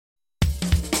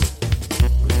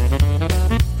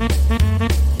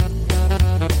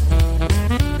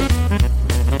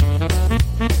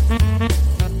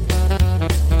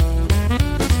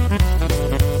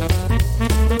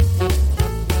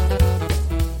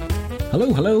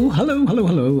Hello, hello, hello, hello,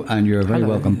 hello, and you're very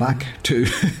welcome back to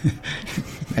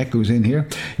Echoes in here.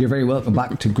 You're very welcome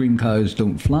back to Green Cows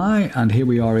Don't Fly, and here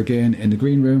we are again in the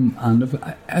green room, and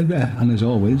as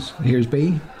always, here's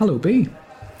B. Hello, B.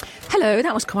 Hello,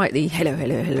 that was quite the hello,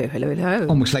 hello, hello, hello, hello.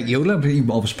 Almost like yodeling, but you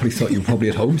obviously thought you were probably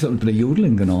at home, so there was a bit of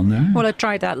yodeling going on there. Well, I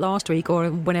tried that last week, or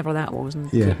whenever that was, and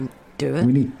couldn't do it.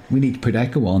 We need to put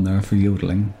echo on there for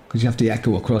yodeling, because you have to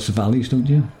echo across the valleys, don't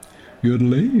you?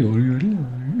 Yodelay or yodelay.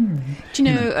 Do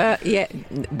you know,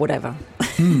 whatever.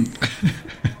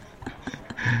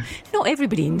 Not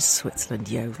everybody in Switzerland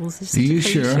yodels. Are you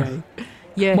sure?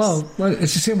 Yes. Well,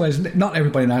 it's the same way as not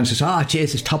everybody now says,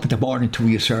 Jesus, top of the morning to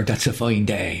you, sir, that's a fine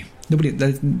day.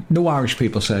 No Irish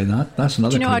people say that. That's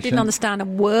another Do you know, cliche. I didn't understand a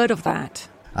word of that.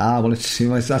 Well,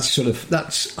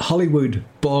 that's Hollywood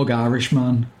bog Irish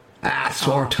man.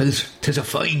 Sir, tis a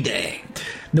fine day.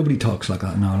 Nobody talks like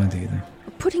that in Ireland either.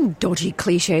 Putting dodgy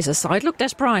cliches aside, look,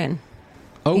 there's Brian.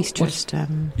 Oh, he's just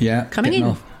coming in.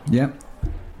 Off. Yeah.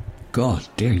 God,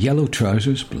 dear, yellow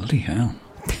trousers, bloody hell.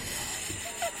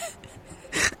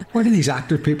 Where do these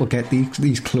actor people get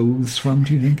these clothes from,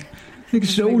 do you think? I think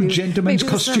it's old gentlemen's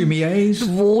costumiers.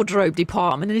 The wardrobe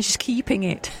department, and they're just keeping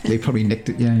it. They probably nicked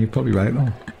it, yeah, you're probably right,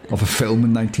 of a film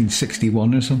in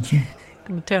 1961 or something.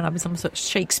 Going to turn up in some sort of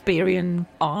Shakespearean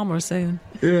armour soon.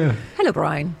 Yeah. Hello,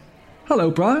 Brian. Hello,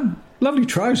 Brian. Lovely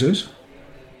trousers.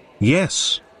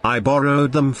 Yes, I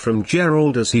borrowed them from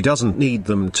Gerald as he doesn't need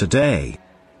them today.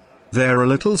 They're a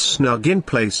little snug in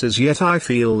places, yet I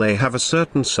feel they have a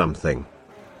certain something.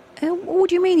 What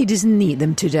do you mean he doesn't need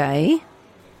them today?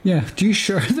 Yeah, do you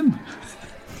share them?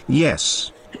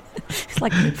 Yes. It's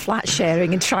like flat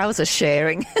sharing and trouser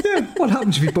sharing. Yeah, what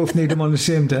happens if you both need them on the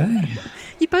same day?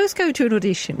 You both go to an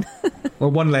audition. Or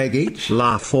one leg each?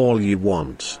 Laugh all you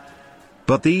want.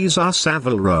 But these are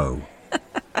Savile Row.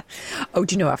 Oh,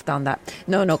 do you know I've done that?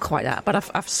 No, not quite that, but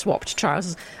I've swapped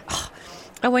trousers. Oh,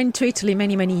 I went to Italy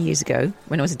many, many years ago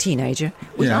when I was a teenager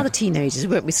with other teenagers who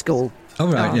went with school.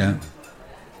 Oh, right, yeah.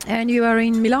 And you are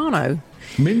in Milano.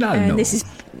 Milano? And this is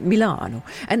Milano.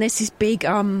 And there's this big,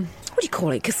 what do you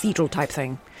call it, cathedral type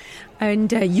thing.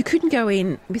 And you couldn't go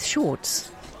in with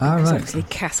shorts. Right. Obviously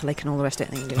Catholic and all the rest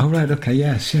of it. Oh, right, okay,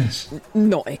 yes.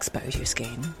 Not expose your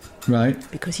skin. Right.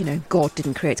 Because, God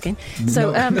didn't create skin.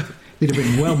 So, no. You'd have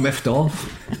been well miffed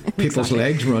off. People's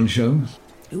legs were on show.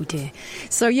 Oh dear.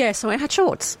 So I had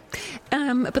shorts.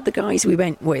 But the guys we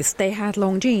went with, they had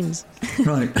long jeans.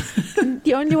 Right.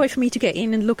 The only way for me to get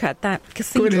in and look at that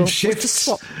cathedral was to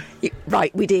swap.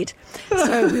 Right, we did.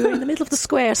 So we were in the middle of the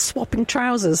square swapping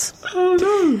trousers. Oh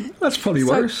no, that's probably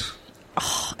worse.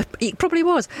 Oh, it probably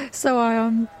was. So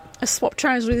I swapped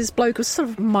trousers with this bloke who was sort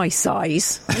of my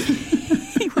size.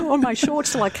 He went on my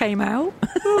shorts till I came out.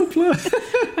 Oh,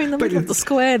 in the middle of the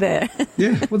square there.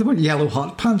 Yeah, well, they weren't yellow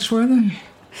hot pants, were they?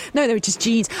 No, they were just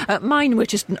jeans. Mine were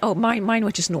just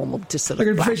normal, just sort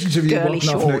of black, girly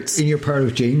shorts. In your pair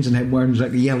of jeans and him wearing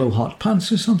like yellow hot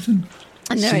pants or something.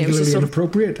 No, it was just sort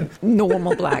inappropriate. Of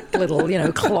normal black little,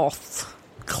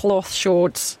 cloth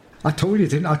shorts. I told you,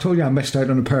 didn't I? I told you I missed out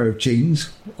on a pair of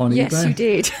jeans on eBay. Yes, you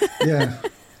did. Yeah,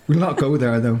 we'll not go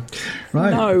there though.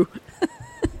 Right? No.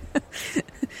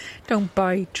 Don't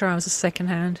buy trousers second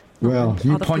hand. Well,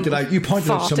 you pointed out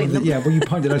some of the you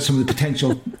pointed out some of the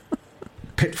potential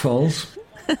pitfalls.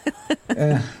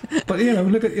 But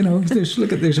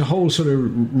there's a whole sort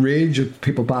of rage of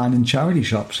people buying in charity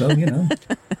shops. So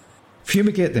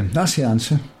fumigate them. That's the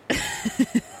answer.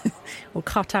 Or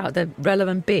cut out the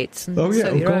relevant bits. And oh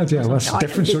God, yeah. Well, that's a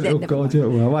different sort of. Oh God, yeah.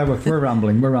 Well, we're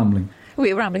rambling. We're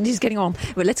rambling. Just getting on.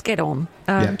 Well, let's get on.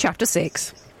 Chapter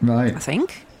 6. Right. I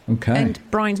think. Okay. And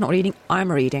Brian's not reading.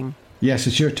 I'm reading. Yes,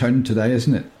 it's your turn today,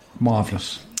 isn't it?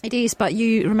 Marvellous. It is, but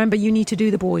you remember you need to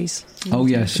do the boys. Oh,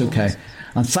 yes, okay.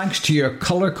 And thanks to your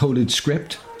colour-coded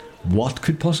script, what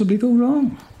could possibly go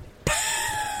wrong?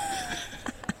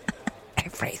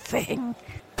 Everything.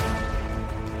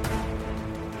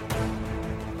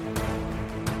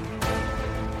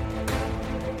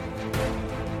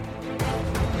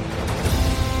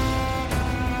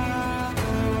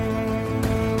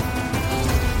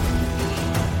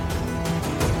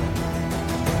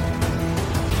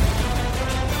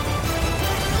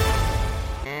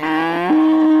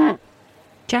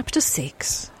 Chapter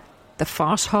 6. The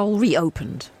farce hole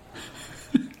reopened.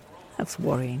 That's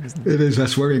worrying, isn't it? It is.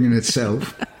 That's worrying in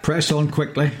itself. Press on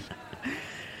quickly.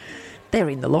 They're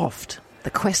in the loft.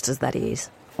 The questers, that is.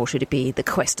 Or should it be the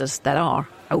questers that are?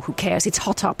 Oh, who cares? It's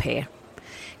hot up here.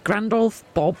 Grandolph,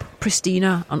 Bob,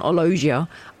 Pristina and Ologia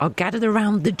are gathered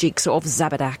around the jigsaw of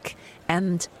Zabadak,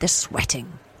 and they're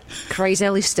sweating.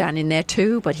 Crazel is standing there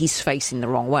too, but he's facing the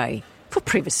wrong way. For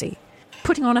privacy.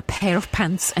 putting on a pair of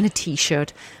pants and a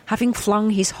T-shirt, having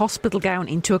flung his hospital gown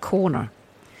into a corner.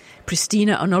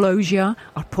 Pristina and Ologia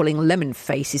are pulling lemon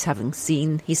faces, having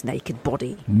seen his naked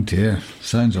body. Oh dear,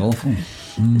 sounds awful.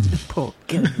 Poor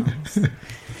Gilmans.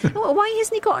 Well, why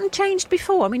hasn't he gotten changed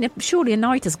before? I mean, surely a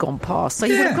night has gone past, so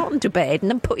he would have gotten to bed and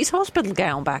then put his hospital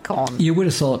gown back on. You would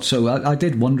have thought so. I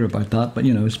did wonder about that, but,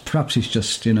 perhaps he's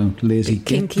just, lazy.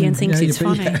 Kinky and thinks it's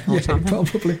funny. Or something.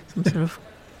 Probably. Some sort of,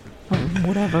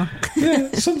 whatever.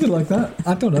 Yeah, something like that.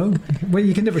 I don't know. Well,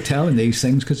 you can never tell in these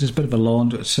things because it's a bit of a law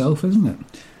unto itself, isn't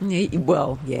it?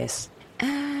 Well, yes.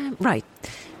 Right.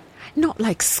 Not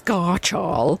like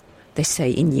Scarchal, they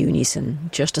say in unison,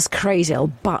 just as Crazel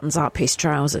buttons up his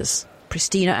trousers.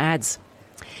 Pristina adds,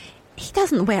 he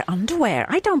doesn't wear underwear.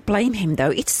 I don't blame him, though.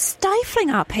 It's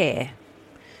stifling up here.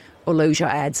 Ologia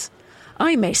adds,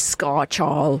 I miss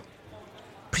Scarchal.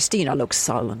 Pristina looks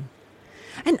sullen.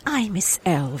 And I miss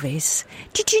Elvis.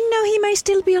 Did you know he may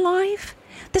still be alive?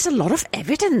 There's a lot of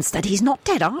evidence that he's not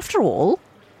dead after all.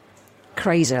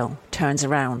 Crazel turns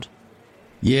around.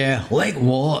 Yeah, like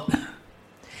what?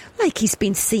 Like he's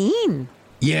been seen.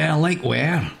 Yeah, like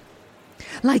where?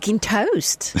 Like in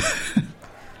Toast.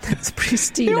 That's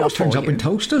Pristina. He always turns up in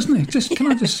Toast, doesn't he?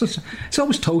 It's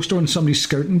always Toast or on somebody's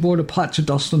skirting board, a patch of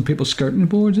dust on people's skirting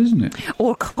boards, isn't it?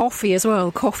 Or coffee as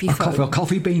well, coffee foam. A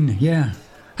coffee bean, yeah.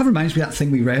 That reminds me of that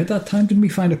thing we read that time. Didn't we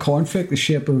find a cornflake the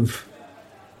shape of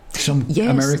some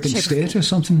American state or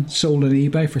something sold on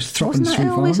eBay for threepence three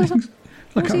farthings?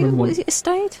 I can't remember. Was it a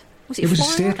state? It was a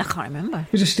state. I can't remember.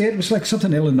 It was a state. It was like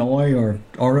something Illinois or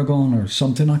Oregon or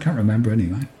something. I can't remember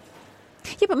anyway.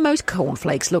 Yeah, but most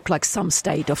cornflakes look like some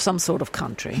state of some sort of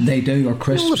country. They do, or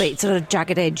crisps. All the bits are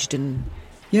jagged-edged and...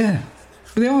 Yeah,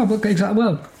 but they are. But exactly.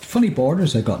 Well, funny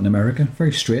borders they've got in America.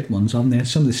 Very straight ones, haven't they?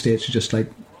 Some of the states are just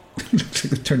like... looks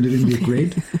like they've turned it into a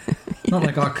grid. Not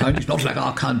like our counties. Not like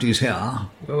our counties here.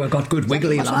 We've got good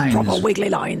wiggly lines. Proper wiggly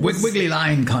lines. Wiggly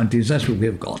line counties. That's what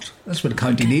we've got. That's what a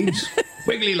county needs.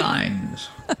 Wiggly lines.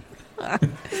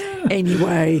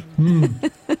 Anyway.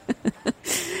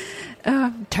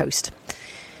 Toast.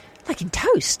 Like in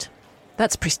Toast.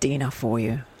 That's Pristina for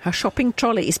you. Her shopping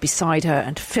trolley is beside her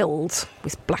and filled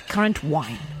with blackcurrant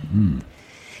wine.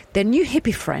 Their new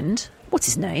hippie friend, what's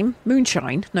his name?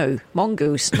 Moonshine? No.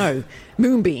 Mongoose? No.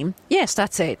 Moonbeam? Yes,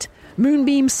 that's it.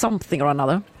 Moonbeam something or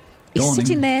another. He's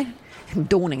sitting there...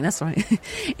 Dawning, that's right.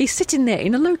 He's sitting there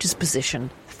in a lotus position,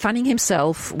 fanning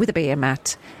himself with a beer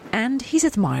mat, and he's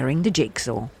admiring the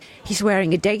jigsaw. He's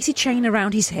wearing a daisy chain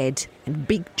around his head and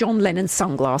big John Lennon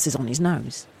sunglasses on his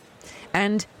nose.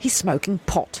 And he's smoking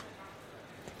pot.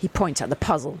 He points at the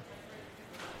puzzle.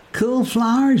 Cool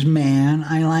flowers, man.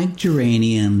 I like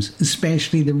geraniums,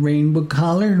 especially the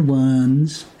rainbow-coloured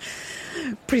ones.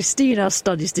 Pristina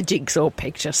studies the jigsaw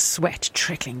picture, sweat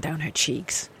trickling down her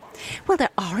cheeks. Well, there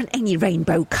aren't any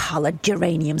rainbow-coloured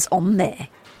geraniums on there.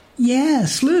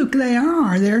 Yes, look, they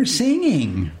are. They're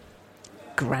singing.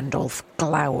 Grandolph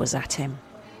glowers at him.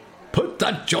 Put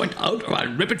that joint out or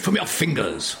I'll rip it from your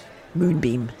fingers.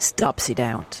 Moonbeam stubs it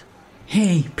out.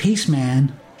 Hey, peace,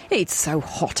 man. It's so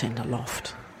hot in the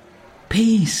loft.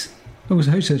 Peace. Oh,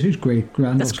 who's great?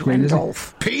 Grandolph's That's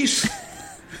Grandolph. Peace.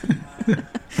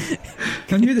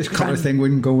 I knew this colour thing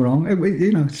wouldn't go wrong. It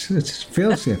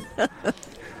feels you.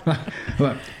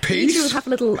 Well, peace. You should have a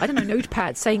little,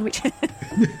 notepad saying which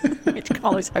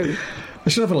colours who. I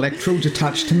should have electrodes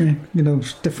attached to me,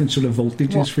 different sort of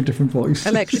voltages for different voices.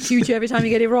 Electrocute you every time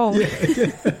you get it wrong. Yeah.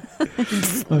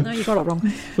 No, you got it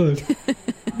wrong.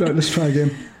 Right, let's try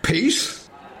again. Peace.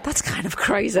 That's kind of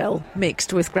Crazel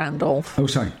mixed with Grandolph. Oh,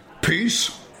 sorry.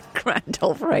 Peace.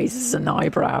 Randolph raises an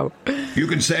eyebrow. You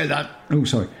can say that. Oh,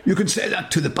 sorry. You can say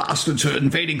that to the bastards who are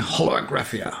invading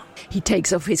Holographia. He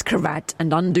takes off his cravat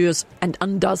and undoes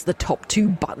the top two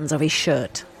buttons of his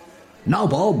shirt. Now,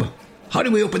 Bob, how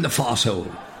do we open the farce hole?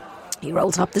 He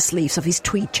rolls up the sleeves of his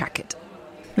tweed jacket.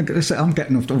 I'm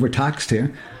getting overtaxed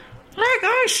here. Like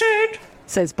I said,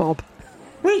 says Bob.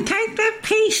 We take that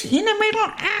piece in the middle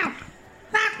out.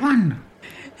 That one.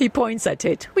 He points at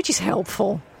it, which is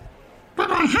helpful.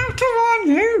 But I have to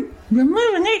warn you,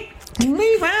 removing it will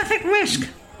leave Earth at risk.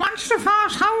 Once the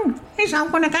farce hole is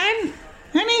open again,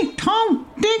 any Tom,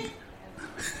 Dick,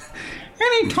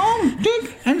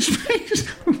 and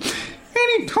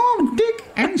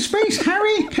Space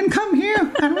Harry can come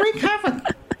here and wreak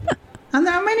havoc. And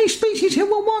there are many species who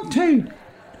will want to.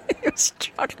 You're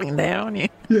struggling there, aren't you?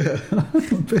 Yeah.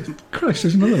 Christ,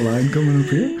 there's another line coming up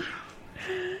here.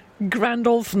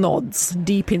 Grandolph nods,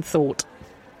 deep in thought.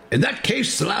 In that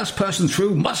case, the last person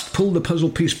through must pull the puzzle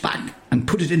piece back and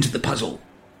put it into the puzzle.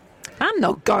 I'm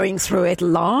not going through it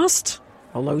last,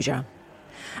 Ologia.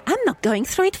 I'm not going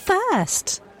through it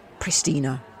first.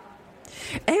 Pristina.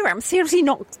 Oh, I'm seriously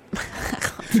not... I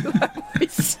can't do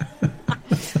it.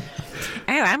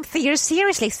 I'm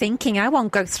seriously thinking I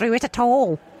won't go through it at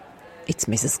all. It's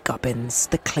Mrs. Gubbins,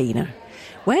 the cleaner.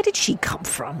 Where did she come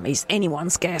from is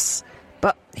anyone's guess.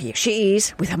 But here she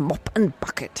is with a mop and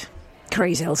bucket.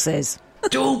 Crazel says,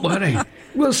 Don't worry,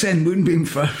 we'll send Moonbeam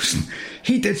first.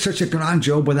 He did such a grand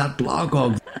job with that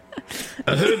blogog.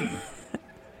 Ahem.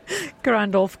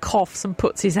 Grandolph coughs and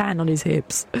puts his hand on his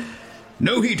hips.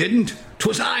 No, he didn't.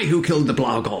 'Twas I who killed the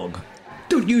blogog.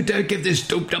 Don't you dare give this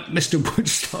doped-up Mr.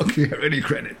 Woodstock here any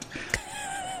credit.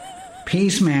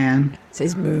 Peace, man,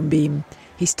 says Moonbeam.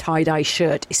 His tie-dye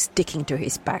shirt is sticking to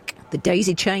his back. The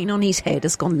daisy chain on his head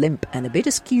has gone limp and a bit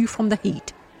askew from the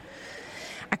heat.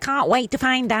 I can't wait to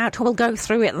find out who will go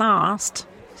through it last,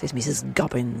 says Mrs.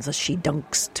 Gubbins as she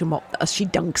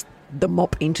dunks the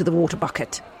mop into the water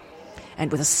bucket.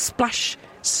 And with a splash,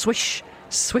 swish,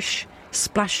 swish,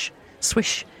 splash,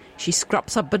 swish, she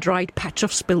scrubs up a dried patch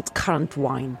of spilt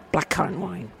blackcurrant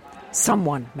wine.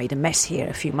 Someone made a mess here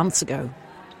a few months ago.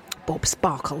 Bob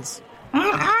sparkles.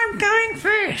 I'm going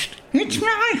first. It's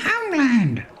my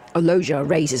homeland. Ologia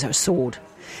raises her sword.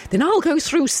 Then I'll go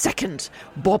through second.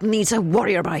 Bob needs a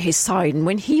warrior by his side, and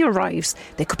when he arrives,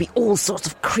 there could be all sorts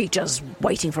of creatures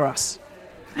waiting for us.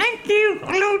 Thank you,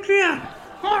 Ologia.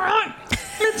 All right,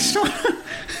 let's sort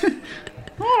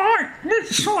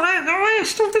out the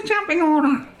rest of the jumping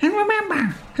order. And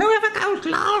remember, whoever goes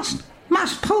last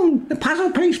must pull the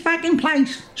puzzle piece back in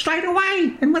place straight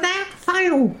away and without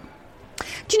fail.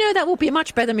 Do you know that will be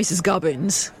much better, Mrs.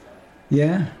 Gubbins?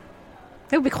 Yeah.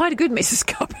 It would be quite a good Mrs.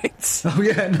 Gubbins. Oh,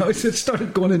 yeah, no, it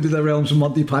started going into the realms of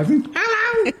Monty Python.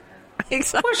 Hello.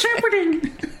 Exactly. What's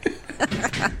happening?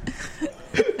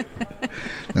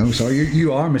 No, sorry,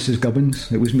 you are Mrs.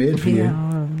 Gubbins. It was made for you.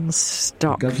 I'm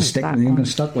stuck. You're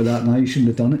stuck with that now. You shouldn't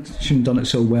have done it. Shouldn't have done it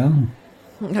so well.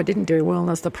 I didn't do it well,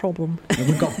 that's the problem.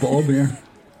 We've got Bob here.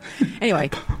 Anyway.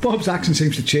 Bob's accent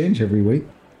seems to change every week.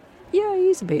 Yeah,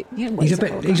 he's a bit...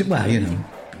 Well, you know.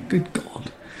 Good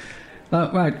God.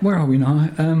 Right, where are we now?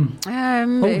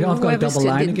 I've got a double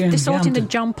line again. They're sorting the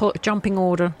jumping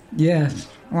order. Yes.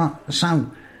 Well, so,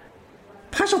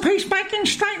 puzzle piece back in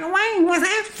straight away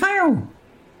without fail.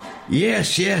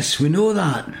 Yes, we know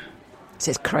that,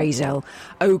 says Crazel,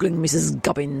 ogling Mrs.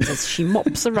 Gubbins as she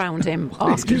mops around him,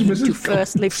 asking him to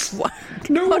first lift one.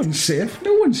 No one's safe.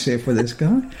 No one's safe with this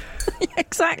guy.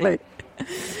 Exactly.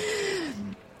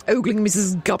 Ogling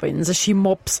Mrs. Gubbins as she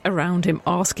mops around him,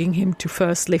 asking him to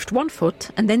first lift one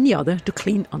foot and then the other to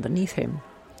clean underneath him.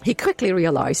 He quickly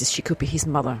realises she could be his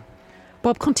mother.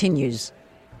 Bob continues.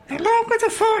 The longer the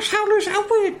force hole is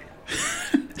open.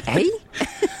 Eh?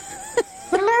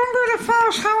 The longer the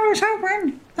force hole is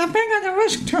open, the bigger the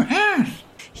risk to Earth.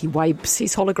 He wipes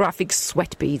his holographic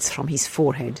sweat beads from his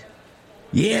forehead.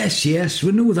 Yes,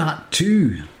 we know that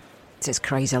too, says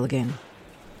Crazel again.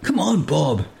 Come on,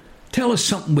 Bob. Tell us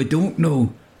something we don't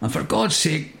know. And for God's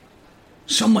sake,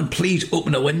 someone please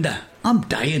open a window. I'm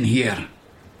dying here.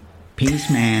 Peace,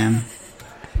 man.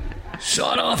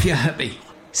 Sod off, you hippie,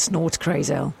 snorts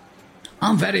Crazel.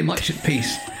 I'm very much at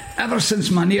peace. Ever since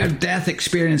my near-death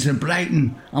experience in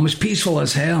Brighton, I'm as peaceful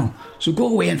as hell. So go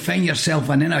away and find yourself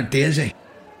an inner daisy.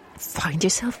 Find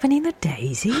yourself an inner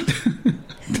daisy? I don't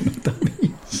know what that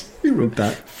means. Who wrote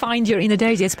that? Find your inner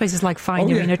daisy. I suppose it's like find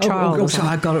your inner child. So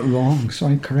I got it wrong.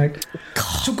 Sorry, correct.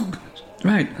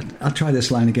 Right, I'll try this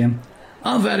line again.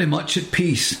 I'm very much at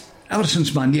peace. Ever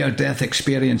since my near-death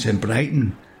experience in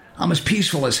Brighton, I'm as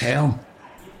peaceful as hell.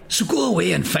 So go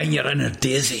away and find your inner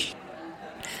daisy.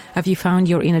 Have you found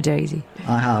your inner daisy?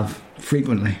 I have,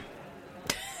 frequently.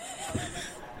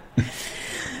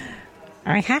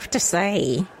 I have to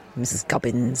say, Mrs.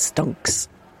 Gubbins dunks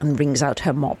and wrings out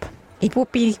her mop. It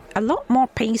would be a lot more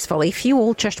peaceful if you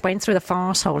all just went through the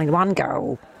farce hole in one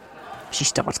go. She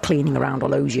starts cleaning around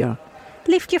Ologia.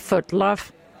 Lift your foot,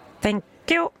 love. Thank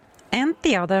you. And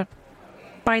the other.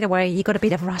 By the way, you got a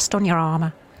bit of rust on your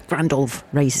armour. Grandolph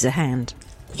raises a hand.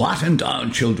 Quieten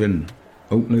down, children.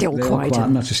 Oh, look, they're all quiet.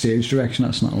 That's a stage direction.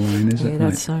 That's not a line, is it?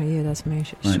 That's that's me.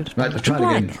 Right, I'll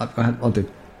try it again. I'll do.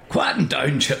 Quieten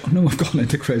down, children. No, I've gone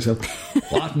into Crazel.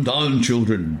 Quieten down,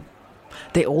 children.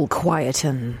 They all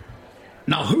quieten.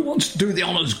 Now, who wants to do the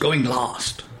honours going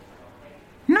last?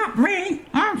 Not me.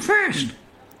 I'm first.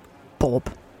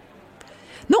 Bob.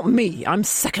 Not me. I'm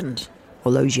second.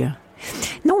 Ologia.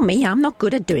 Not me. I'm not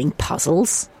good at doing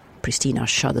puzzles. Pristina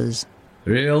shudders.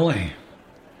 Really?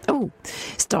 Oh,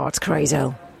 starts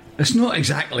Crazel. It's not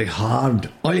exactly hard.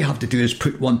 All you have to do is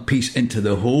put one piece into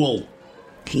the hole.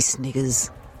 He sniggers.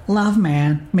 Love,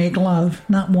 man. Make love,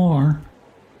 not war.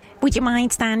 Would you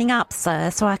mind standing up,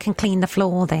 sir, so I can clean the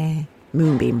floor there?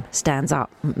 Moonbeam stands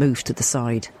up and moves to the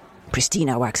side.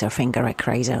 Pristina wags her finger at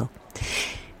Crazel.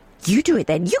 You do it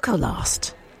then, you go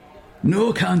last.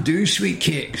 No, can't do, sweet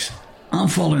cakes. I'm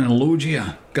following a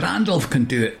Logia. Grandolph can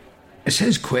do it. It's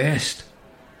his quest.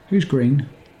 Who's green?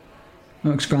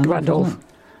 Oh, it's Grandolph. isn't it?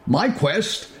 My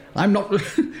quest? I'm not...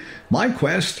 My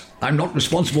quest? I'm not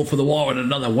responsible for the war in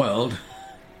another world.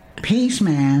 Peace,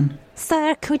 man.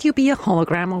 Sir, could you be a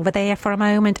hologram over there for a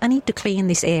moment? I need to clean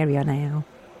this area now.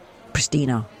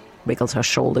 Pristina wriggles her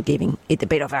shoulder, giving it a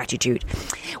bit of attitude.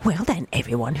 Well then,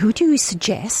 everyone, who do you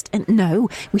suggest? And no,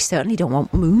 we certainly don't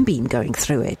want Moonbeam going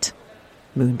through it.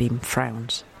 Moonbeam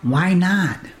frowns. Why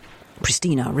not?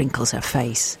 Pristina wrinkles her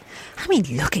face. I mean,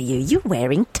 look at you, you're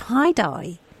wearing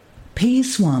tie-dye.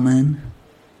 Peace, woman.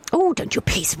 Oh, don't you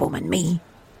peace woman me.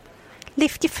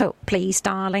 Lift your foot, please,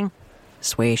 darling.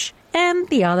 Swish. And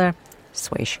the other.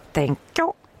 Swish. Thank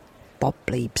you. Bob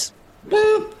bleeps.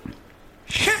 Boop.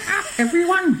 Shut up,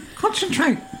 everyone.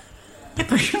 Concentrate. The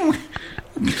quicker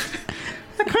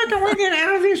we get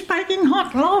out of this baking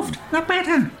hot loft, the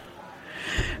better.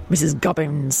 Mrs.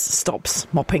 Gubbins stops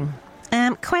mopping.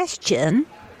 Question?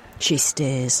 She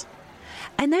stares.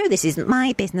 I know this isn't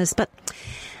my business, but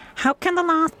how can the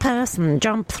last person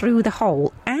jump through the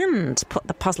hole and put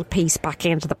the puzzle piece back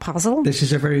into the puzzle? This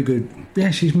is a very good... Yeah,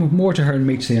 she's more to her than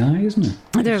meets the eye, isn't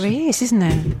it? There is, isn't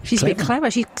there? She's Clever. a bit clever.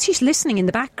 She's listening in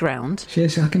the background.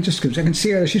 Yes, I can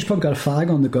see her. She's probably got a fag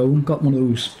on the go. Got one of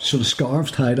those sort of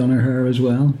scarves tied on her hair as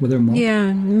well, with her mop.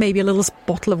 Yeah, maybe a little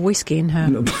bottle of whiskey in her. A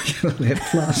little hip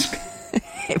flask.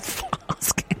 Hip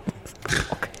flask.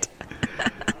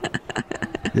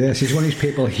 Yeah, she's one of these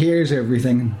people hears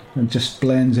everything and just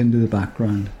blends into the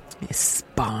background. A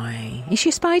spy. Is she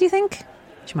a spy, do you think?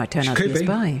 She might turn out to be a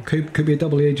spy. Could be a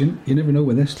double agent. You never know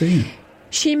with this, do you?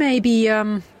 She may be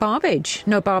Barbage.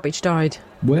 No, Barbage died.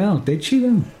 Well, did she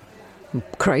then?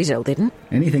 Crazel didn't.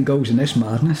 Anything goes in this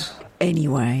madness.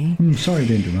 Anyway. Sorry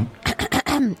to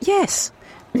interrupt. Yes.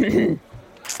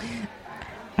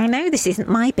 I know this isn't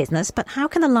my business, but how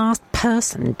can the last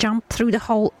person jump through the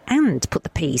hole and put the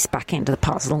piece back into the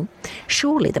puzzle?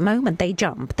 Surely the moment they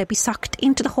jump, they'll be sucked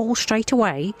into the hole straight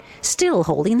away, still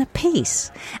holding the piece.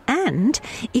 And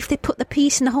if they put the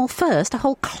piece in the hole first, the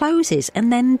hole closes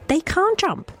and then they can't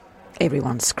jump.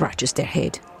 Everyone scratches their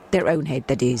head. Their own head,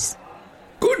 that is.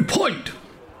 Good point.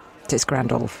 Says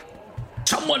Grandolph.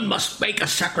 Someone must make a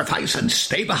sacrifice and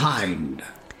stay behind.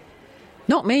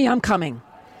 Not me, I'm coming.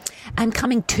 I'm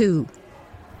coming too.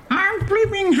 I'm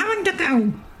bleeping having to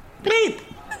go. Bleep.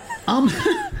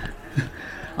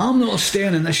 I'm not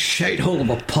staying in this shithole of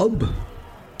a pub.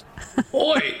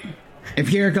 Oi!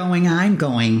 If you're going, I'm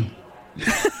going.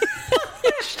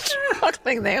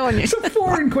 Struggling there on you. It's a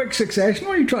four in quick succession.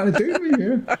 What are you trying to do with me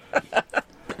here?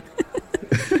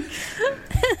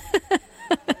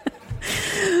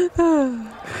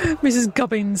 Mrs.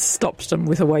 Gubbins stops them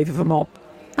with a wave of a mop.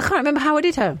 I can't remember how I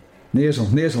did her. Nasal,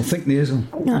 think nasal.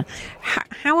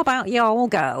 How about you all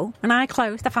go and I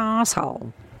close the farce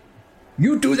hole?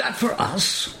 You do that for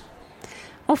us?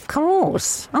 Of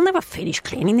course. I'll never finish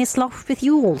cleaning this loft with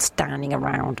you all standing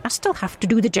around. I still have to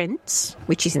do the gents,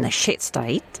 which is in a shit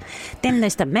state. Then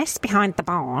there's the mess behind the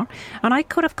bar, and I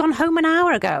could have gone home an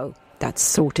hour ago. That's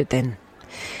sorted then.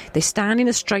 They stand in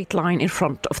a straight line in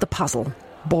front of the puzzle.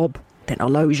 Bob, then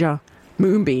Aloja,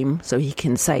 Moonbeam, so he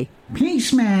can say,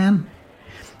 Peace, man.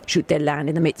 Should they land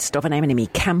in the midst of an enemy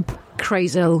camp,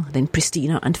 Crazel, then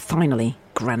Pristina, and finally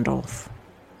Grandolph.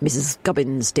 Mrs.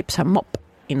 Gubbins dips her mop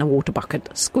in a water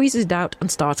bucket, squeezes it out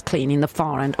and starts cleaning the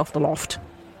far end of the loft.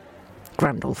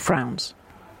 Grandolph frowns.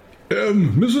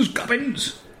 Mrs.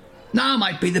 Gubbins, now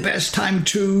might be the best time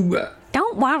to...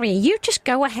 Don't worry, you just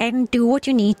go ahead and do what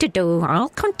you need to do. I'll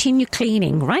continue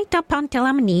cleaning right up until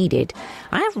I'm needed.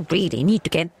 I really need to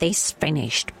get this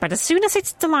finished, but as soon as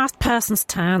it's the last person's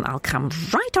turn, I'll come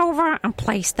right over and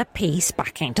place the piece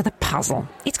back into the puzzle.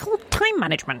 It's called time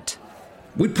management.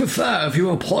 We'd prefer if you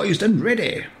were poised and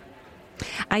ready.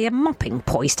 I am mopping,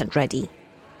 poised and ready.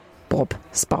 Bob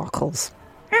sparkles.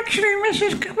 Actually,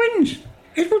 Mrs. Gubbins,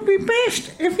 it would be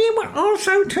best if you were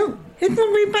also too. It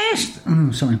would be best.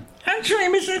 Oh, sorry. Actually,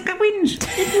 Mrs. Gubbins,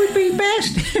 it would be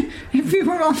best if you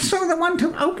were also the one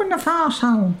to open the farce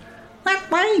hole. That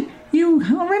way, you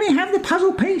already have the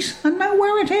puzzle piece and know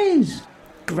where it is.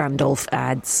 Grandolph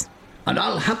adds. And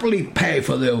I'll happily pay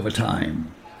for the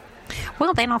overtime.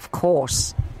 Well then, of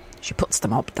course. She puts the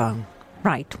mop down.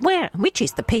 Right, which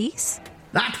is the piece?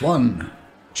 That one.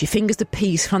 She fingers the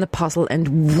piece from the puzzle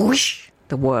and whoosh,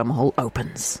 the wormhole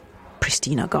opens.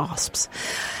 Pristina gasps.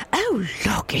 Oh,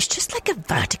 look, it's just like a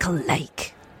vertical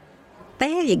lake.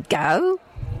 There you go.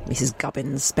 Mrs.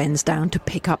 Gubbins bends down to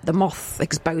pick up the moth,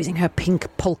 exposing her pink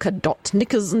polka dot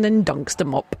knickers, and then dunks the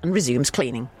mop and resumes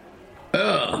cleaning.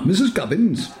 Mrs.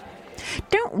 Gubbins.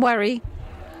 Don't worry.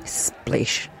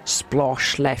 Splish,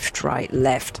 splosh, left, right,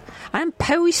 left. I'm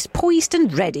poised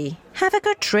and ready. Have a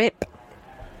good trip.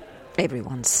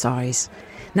 Everyone sighs.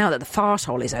 Now that the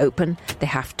farthole is open, they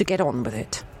have to get on with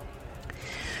it.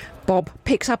 Bob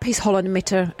picks up his hollow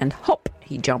emitter and hop,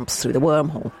 he jumps through the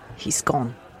wormhole. He's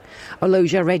gone.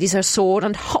 Ologia readies her sword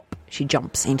and hop, she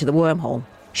jumps into the wormhole.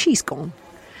 She's gone.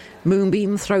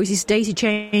 Moonbeam throws his daisy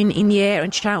chain in the air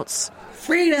and shouts,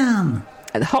 Freedom!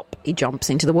 And hop, he jumps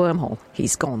into the wormhole.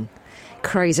 He's gone.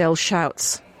 Crazel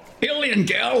shouts, Alien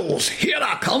girls, here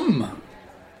I come.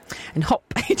 and hop,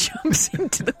 he jumps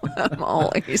into the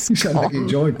wormhole. He's You sound like you gone.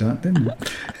 enjoyed that, didn't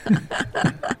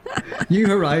you? New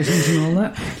Horizons and all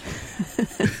that.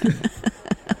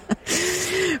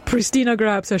 Pristina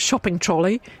grabs her shopping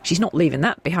trolley. She's not leaving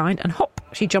that behind, and hop,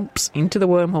 she jumps into the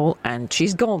wormhole, and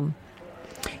she's gone.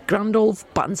 Grandolph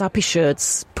buttons up his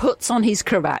shirts, puts on his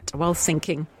cravat while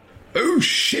thinking, Oh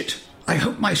shit, I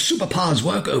hope my superpowers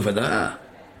work over there.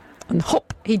 and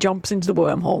hop, he jumps into the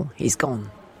wormhole. He's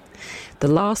gone. The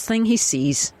last thing he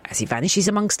sees, as he vanishes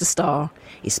amongst the star,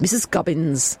 is Mrs.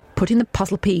 Gubbins putting the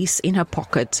puzzle piece in her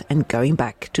pocket and going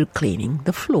back to cleaning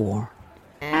the floor.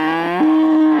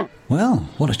 Well,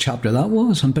 what a chapter that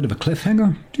was, and a bit of a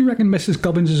cliffhanger. Do you reckon Mrs.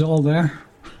 Gubbins is all there?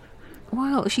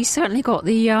 Well, she's certainly got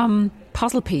the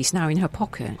puzzle piece now in her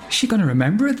pocket. Is she going to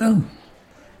remember it, though?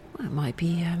 Well, it might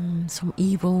be some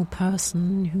evil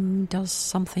person who does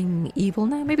something evil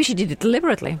now. Maybe she did it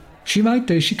deliberately. She might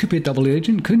do. She could be a double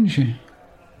agent, couldn't she?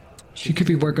 She could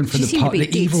be working for She seemed to be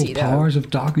the evil ditzy, though. powers of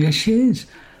darkness. Yes, she is.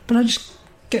 But I just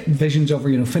get visions of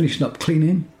her, finishing up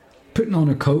cleaning, putting on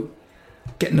her coat,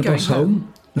 getting the Going bus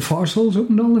home. The farcehole's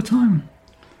opened all the time.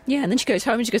 Yeah, and then she goes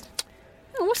home and she goes,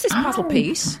 oh, what's this puzzle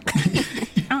piece?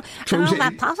 Throws it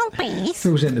that in- puzzle piece.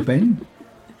 Throws it in the bin.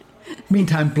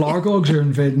 Meantime, Blargogs are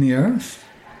invading the earth.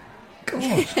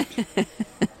 God.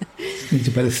 Needs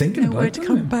a bit of thinking about Nowhere it. to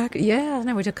doesn't come it? back. Yeah,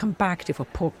 nowhere to come back to for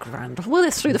poor Grandolph. Well,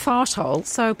 they're through the farthole,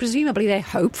 so presumably they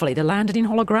landed in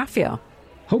Holographia.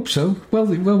 Hope so. Well,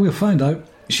 we'll find out.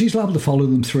 She's liable to follow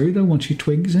them through, though, once she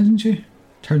twigs, isn't she?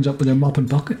 Turns up with her mop and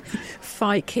bucket.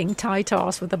 Fight King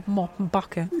Titus with a mop and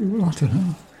bucket. Well, I don't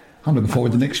know. I'm looking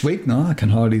forward to next week now. I can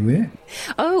hardly wait.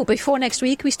 Oh, before next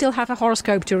week, we still have a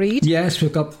horoscope to read. Yes,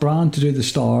 we've got Bran to do the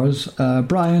stars.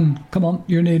 Brian, come on,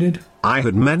 you're needed. I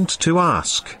had meant to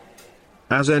ask.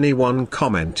 Has anyone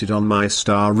commented on my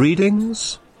star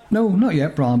readings? No, not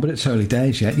yet, Bran, but it's early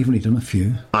days yet. You've only done a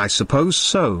few. I suppose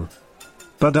so.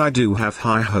 But I do have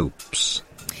high hopes.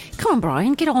 Come on,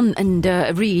 Brian, get on and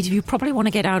read. You probably want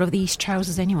to get out of these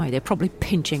trousers anyway. They're probably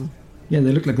pinching. Yeah,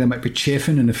 they look like they might be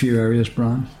chafing in a few areas,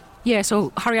 Bran. Yeah,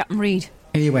 so hurry up and read.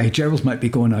 Anyway, Gerald might be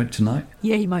going out tonight.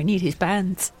 Yeah, he might need his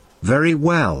bands. Very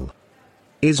well.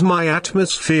 Is my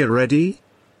atmosphere ready?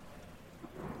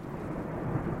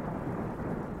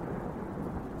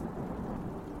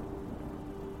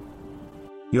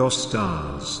 Your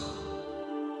stars.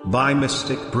 By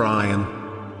Mystic Brian.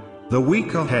 The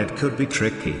week ahead could be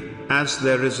tricky, as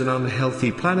there is an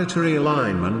unhealthy planetary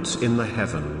alignment in the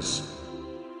heavens.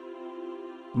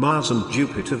 Mars and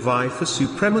Jupiter vie for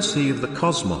supremacy of the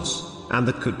cosmos, and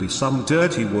there could be some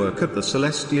dirty work at the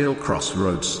celestial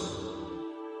crossroads.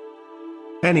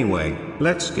 Anyway,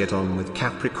 let's get on with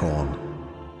Capricorn.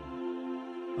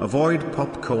 Avoid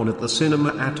popcorn at the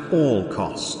cinema at all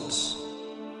costs.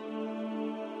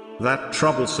 That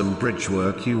troublesome bridge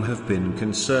work you have been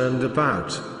concerned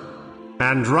about,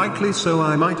 and rightly so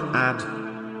I might add,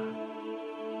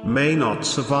 may not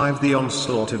survive the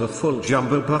onslaught of a full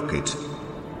jumbo bucket.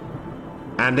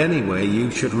 And anyway, you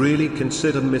should really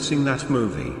consider missing that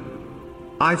movie.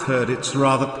 I've heard it's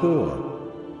rather poor.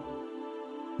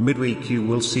 Midweek you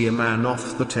will see a man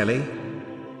off the telly.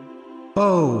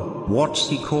 Oh, what's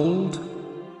he called?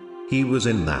 He was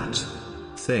in that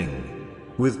thing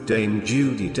with Dame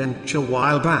Judi Dench a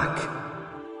while back.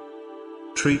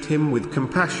 Treat him with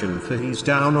compassion, for he's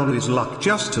down on his luck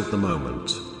just at the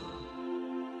moment.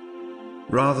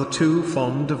 Rather too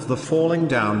fond of the falling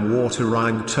down water,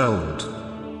 I'm told.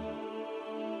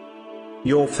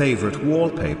 Your favorite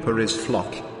wallpaper is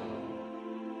flock.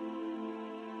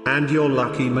 And your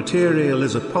lucky material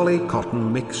is a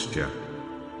poly-cotton mixture.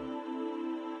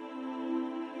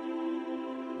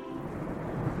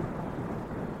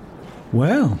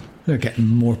 Well, they're getting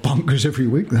more bonkers every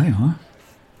week, they are.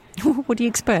 What do you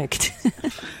expect?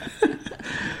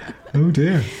 Oh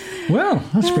dear. Well,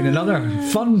 that's been another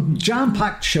fun,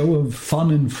 jam-packed show of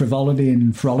fun and frivolity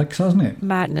and frolics, hasn't it?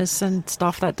 Madness and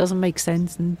stuff that doesn't make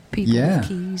sense, and people with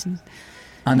keys and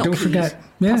don't keys, forget,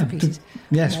 don't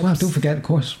forget, of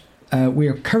course, we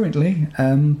are currently.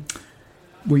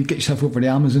 Where you get yourself over to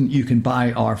Amazon, you can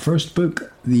buy our first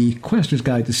book, The Quester's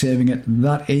Guide to Saving It.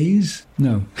 The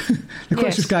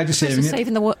Quester's Guide to Saving It.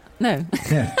 Saving the what? No.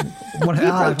 Yeah. I've got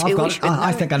it.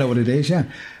 I think I know what it is, yeah.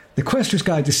 The Quester's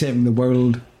Guide to Saving the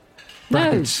World.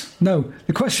 Brackets. No.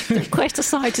 The Quester's Guide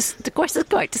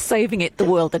to Saving It, the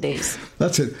world that is.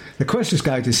 That's it. The Quester's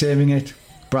Guide to Saving It,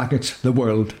 brackets, the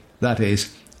world that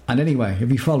is. And anyway,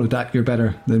 if you followed that, you're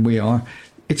better than we are.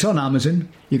 It's on Amazon.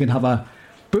 You can have a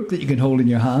book that you can hold in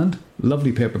your hand,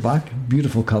 lovely paperback,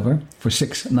 beautiful cover, for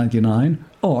 $6.99,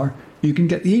 or you can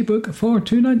get the ebook for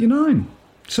 $2.99.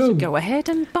 So go ahead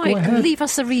and buy it and leave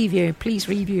us a review. Please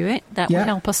review it. That would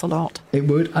help us a lot. It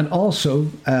would. And also,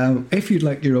 if you'd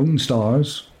like your own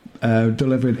stars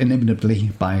delivered inimitable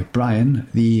by Brian,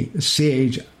 the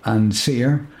sage and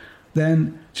seer,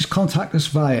 then just contact us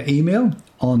via email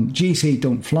on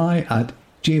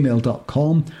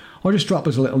gcdon'tfly@gmail.com, or just drop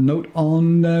us a little note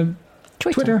on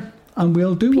Twitter, and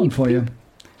we'll do one for you.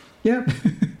 Yeah.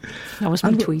 That was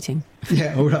me tweeting.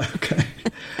 Yeah, all right, okay.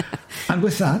 And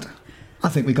with that, I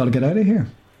think we got to get out of here.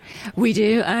 We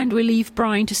do, and we leave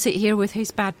Brian to sit here with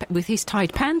his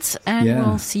tight pants, and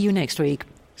we'll see you next week.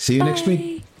 See you next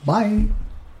week. Bye.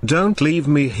 Don't leave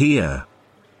me here.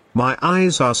 My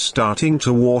eyes are starting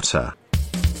to water.